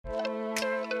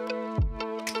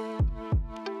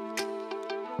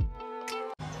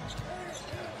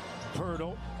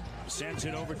Sends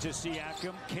it over to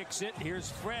Siakam, kicks it.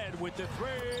 Here's Fred with the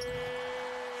three.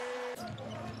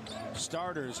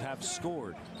 Starters have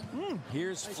scored.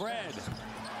 Here's Fred.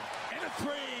 And a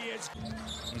three.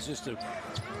 He's just a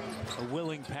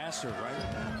willing passer,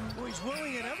 right? Well, he's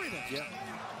willing in everything. Yeah.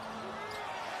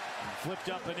 Flipped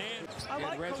up and in. I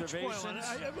like reservations.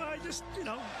 Coach Boylan. I just, you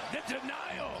know. The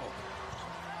denial.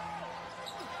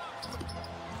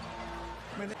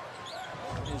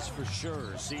 Is for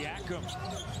sure. Siakam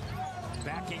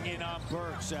backing in on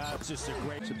Burks. It's just a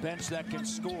bench that can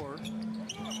score.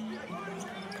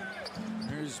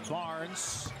 Here's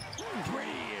Barnes.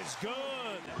 Three is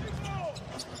good.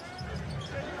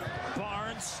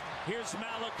 Barnes. Here's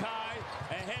Malachi.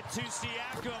 Ahead to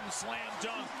Siakam. Slam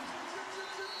dunk.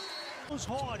 He goes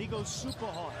hard. He goes super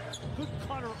hard. Good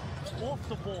cutter off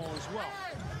the ball as well.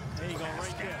 There you go,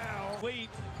 right there. Wait.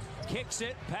 Kicks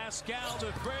it. Pascal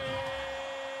the three.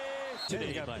 Today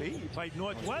he got beat by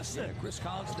Northwestern. Yeah, Chris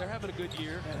Collins, they're having a good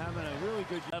year. And having a really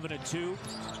good 11-2.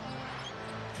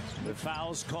 The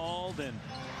foul's called, and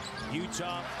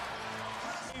Utah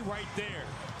right there.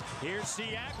 Here's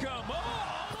Siakam.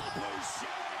 Oh, Boucher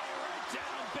right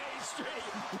down Bay Street.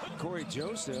 Corey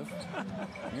Joseph.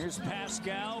 Here's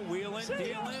Pascal wheeling,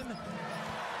 dealing.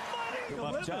 Come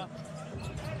up top.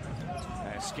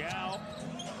 Pascal.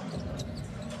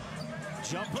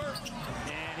 Jumper.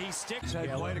 And he sticks.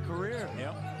 Had quite a career.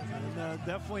 Yep. And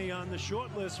definitely on the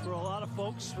short list for a lot of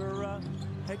folks for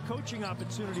head coaching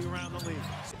opportunity around the league.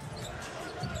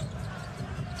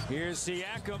 Here's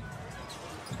Siakam.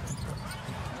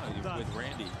 Oh, with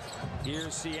Randy.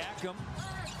 Here's Siakam.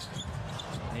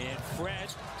 And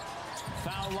Fred.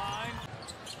 Foul line.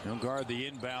 He'll guard the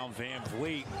inbound Van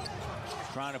Vliet.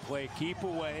 Trying to play keep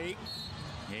away.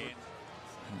 And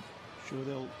sure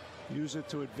they'll use it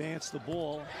to advance the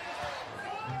ball.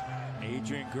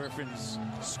 Adrian Griffin's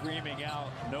screaming out,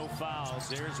 no fouls.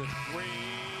 There's a three,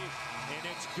 and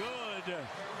it's good.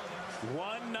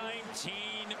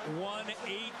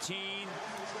 119-118.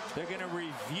 They're going to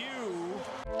review.